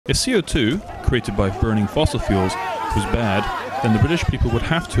If CO2, created by burning fossil fuels, was bad, then the British people would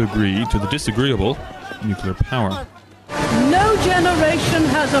have to agree to the disagreeable: nuclear power. No generation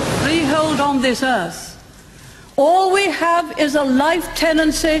has a freehold on this earth. All we have is a life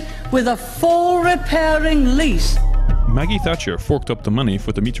tenancy with a full repairing lease. Maggie Thatcher forked up the money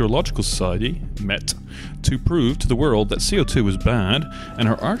for the Meteorological Society, MET, to prove to the world that CO2 was bad, and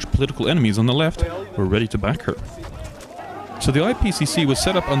her arch political enemies on the left were ready to back her. So the IPCC was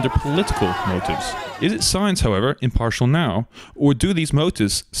set up under political motives. Is its science, however, impartial now, or do these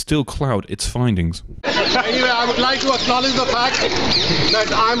motives still cloud its findings? Anyway, I would like to acknowledge the fact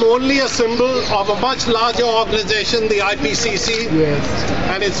that I'm only a symbol of a much larger organization, the IPCC,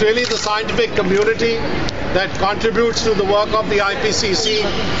 and it's really the scientific community that contributes to the work of the IPCC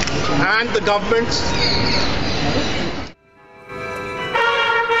and the governments.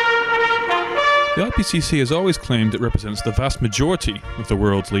 The IPCC has always claimed it represents the vast majority of the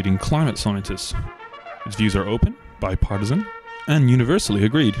world's leading climate scientists. Its views are open, bipartisan, and universally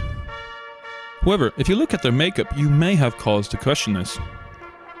agreed. However, if you look at their makeup, you may have cause to question this.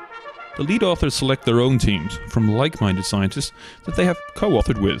 The lead authors select their own teams from like-minded scientists that they have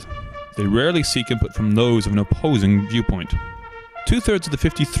co-authored with. They rarely seek input from those of an opposing viewpoint. 2/3 of the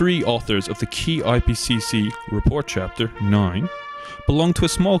 53 authors of the key IPCC report chapter 9 belong to a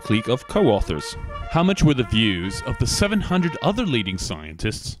small clique of co-authors. How much were the views of the 700 other leading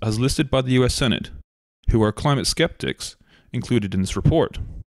scientists, as listed by the US Senate, who are climate skeptics, included in this report?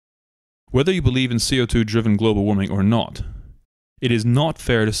 Whether you believe in CO2-driven global warming or not, it is not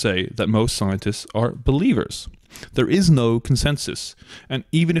fair to say that most scientists are believers. There is no consensus, and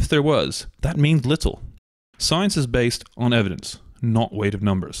even if there was, that means little. Science is based on evidence, not weight of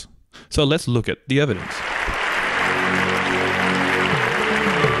numbers. So let's look at the evidence.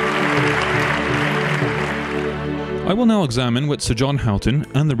 I will now examine what Sir John Houghton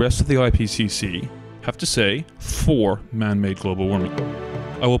and the rest of the IPCC have to say for man-made global warming.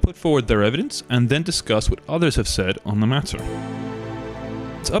 I will put forward their evidence and then discuss what others have said on the matter.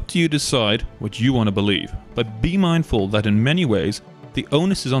 It's up to you to decide what you want to believe, but be mindful that in many ways, the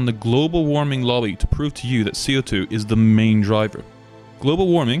onus is on the global warming lobby to prove to you that CO2 is the main driver. Global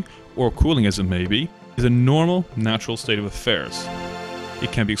warming, or cooling as it may be, is a normal, natural state of affairs.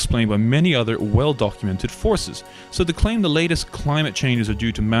 It can be explained by many other well-documented forces, so to claim the latest climate changes are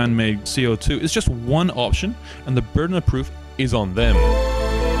due to man-made CO2 is just one option, and the burden of proof is on them.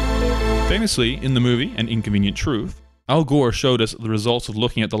 Famously, in the movie An Inconvenient Truth, Al Gore showed us the results of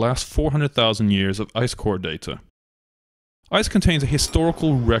looking at the last 400,000 years of ice core data. Ice contains a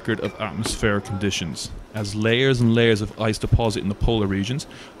historical record of atmospheric conditions. As layers and layers of ice deposit in the polar regions,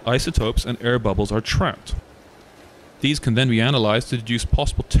 isotopes and air bubbles are trapped. These can then be analysed to deduce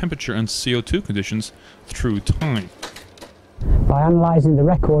possible temperature and CO2 conditions through time. By analysing the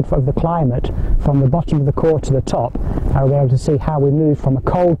record of the climate from the bottom of the core to the top, I will be able to see how we moved from a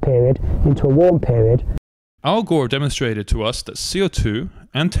cold period into a warm period. Al Gore demonstrated to us that CO2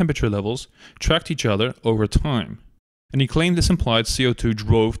 and temperature levels tracked each other over time, and he claimed this implied CO2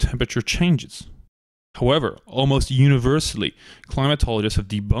 drove temperature changes. However, almost universally, climatologists have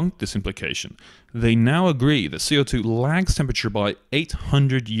debunked this implication. They now agree that CO2 lags temperature by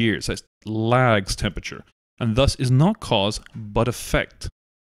 800 years, that lags temperature, and thus is not cause but effect.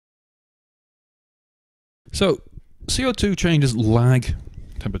 So, CO2 changes lag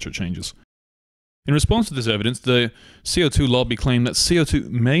temperature changes. In response to this evidence, the CO2 lobby claimed that CO2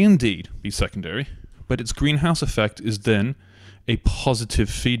 may indeed be secondary, but its greenhouse effect is then a positive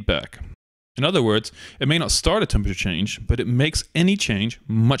feedback. In other words, it may not start a temperature change, but it makes any change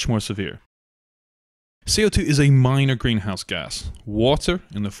much more severe. CO2 is a minor greenhouse gas. Water,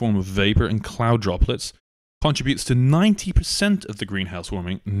 in the form of vapor and cloud droplets, contributes to 90% of the greenhouse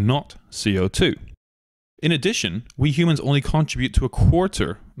warming, not CO2. In addition, we humans only contribute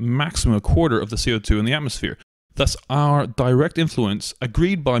to maximum a quarter of the CO2 in the atmosphere. Thus, our direct influence,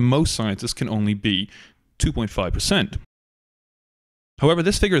 agreed by most scientists, can only be 2.5%. However,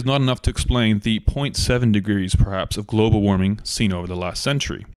 this figure is not enough to explain the 0.7 degrees perhaps of global warming seen over the last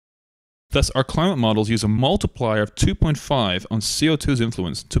century. Thus, our climate models use a multiplier of 2.5 on CO2's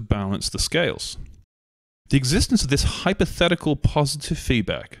influence to balance the scales. The existence of this hypothetical positive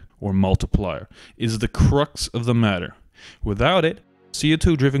feedback, or multiplier, is the crux of the matter. Without it,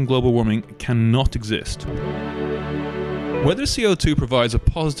 CO2-driven global warming cannot exist. Whether CO2 provides a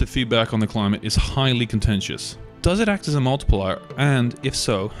positive feedback on the climate is highly contentious. Does it act as a multiplier, and if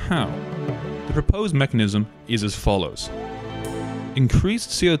so, how? The proposed mechanism is as follows.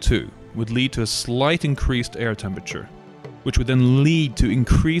 Increased CO2 would lead to a slight increased air temperature, which would then lead to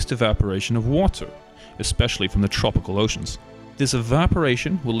increased evaporation of water, especially from the tropical oceans. This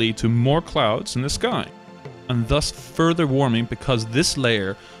evaporation will lead to more clouds in the sky, and thus further warming because this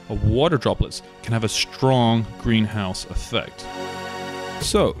layer of water droplets can have a strong greenhouse effect.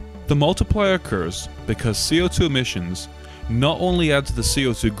 So, the multiplier occurs because CO2 emissions not only add to the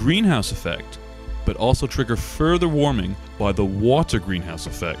CO2 greenhouse effect, but also trigger further warming by the water greenhouse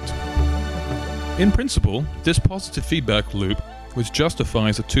effect. In principle, this positive feedback loop, which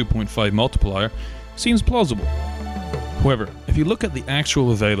justifies a 2.5 multiplier, seems plausible. However, if you look at the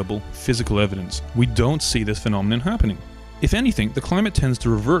actual available physical evidence, we don't see this phenomenon happening. If anything, the climate tends to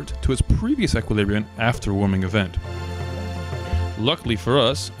revert to its previous equilibrium after a warming event. Luckily for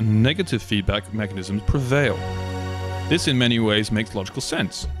us, negative feedback mechanisms prevail. This in many ways makes logical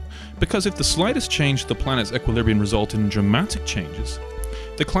sense, because if the slightest change to the planet's equilibrium resulted in dramatic changes,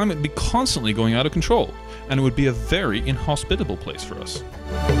 the climate would be constantly going out of control, and it would be a very inhospitable place for us.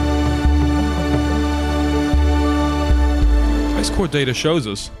 Ice core data shows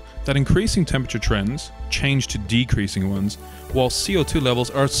us that increasing temperature trends change to decreasing ones, while CO2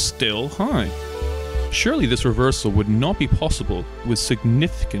 levels are still high. Surely this reversal would not be possible with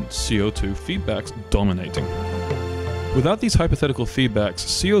significant CO2 feedbacks dominating. Without these hypothetical feedbacks,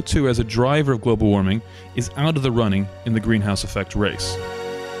 CO2 as a driver of global warming is out of the running in the greenhouse effect race.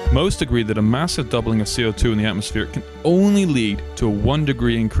 Most agree that a massive doubling of CO2 in the atmosphere can only lead to a 1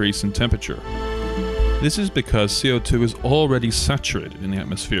 degree increase in temperature. This is because CO2 is already saturated in the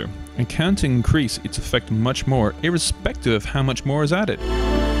atmosphere and can't increase its effect much more, irrespective of how much more is added.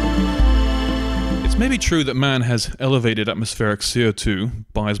 It's maybe true that man has elevated atmospheric CO2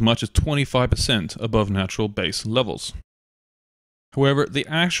 by as much as 25% above natural base levels. However, the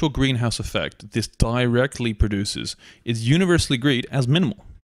actual greenhouse effect this directly produces is universally agreed as minimal.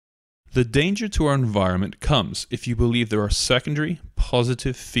 The danger to our environment comes if you believe there are secondary,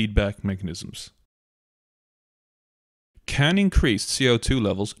 positive feedback mechanisms. Can increased CO2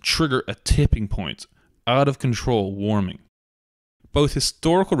 levels trigger a tipping point, out of control warming? Both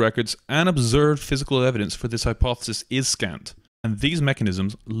historical records and observed physical evidence for this hypothesis is scant, and these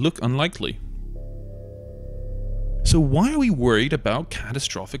mechanisms look unlikely. So why are we worried about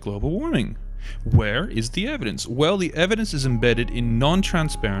catastrophic global warming? Where is the evidence? Well, the evidence is embedded in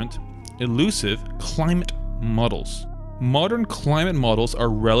non-transparent, elusive climate models. Modern climate models are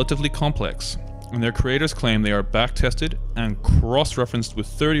relatively complex, and their creators claim they are back-tested and cross-referenced with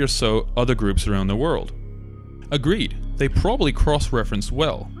 30 or so other groups around the world. Agreed, they probably cross-referenced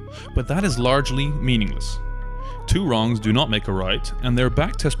well, but that is largely meaningless. Two wrongs do not make a right, and their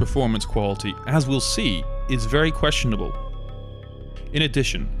backtest performance quality, as we'll see, is very questionable. In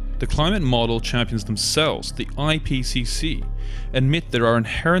addition, the climate model champions themselves, the IPCC, admit there are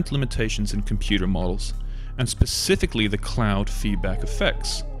inherent limitations in computer models, and specifically the cloud feedback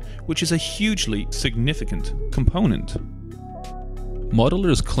effects, which is a hugely significant component.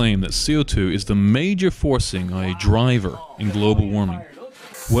 Modelers claim that CO2 is the major forcing driver in global warming.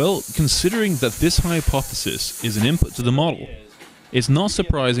 Well, considering that this hypothesis is an input to the model, it's not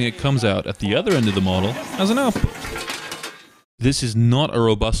surprising it comes out at the other end of the model as an output. This is not a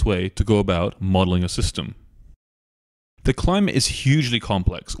robust way to go about modeling a system. The climate is hugely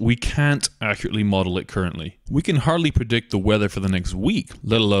complex. We can't accurately model it currently. We can hardly predict the weather for the next week,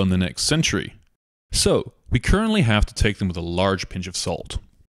 let alone the next century. So, we currently have to take them with a large pinch of salt.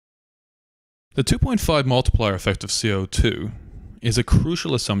 The 2.5 multiplier effect of CO2 is a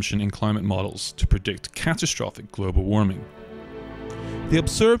crucial assumption in climate models to predict catastrophic global warming. The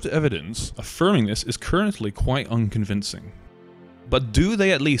observed evidence affirming this is currently quite unconvincing. But do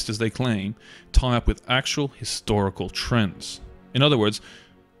they, at least as they claim, tie up with actual historical trends? In other words,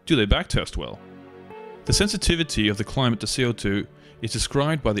 do they backtest well? The sensitivity of the climate to CO2 is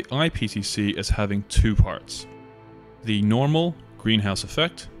described by the IPCC as having two parts: the normal greenhouse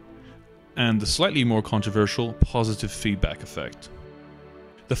effect and the slightly more controversial positive feedback effect.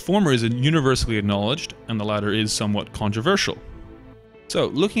 The former is universally acknowledged and the latter is somewhat controversial. So,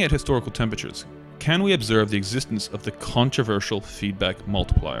 looking at historical temperatures, can we observe the existence of the controversial feedback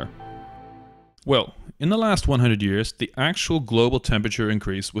multiplier? Well, in the last 100 years, the actual global temperature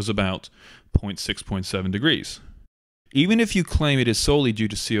increase was about 0.6-0.7 degrees. Even if you claim it is solely due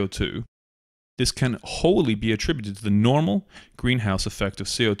to CO2, this can wholly be attributed to the normal greenhouse effect of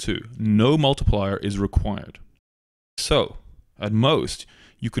CO2. No multiplier is required. So, at most,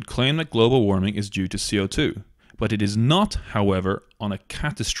 you could claim that global warming is due to CO2. But it is not, however, on a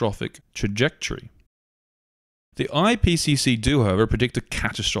catastrophic trajectory. The IPCC do, however, predict a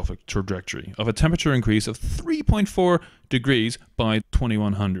catastrophic trajectory of a temperature increase of 3.4 degrees by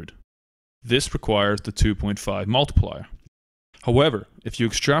 2100. This requires the 2.5 multiplier. However, if you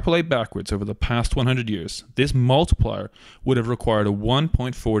extrapolate backwards over the past 100 years, this multiplier would have required a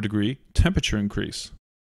 1.4 degree temperature increase.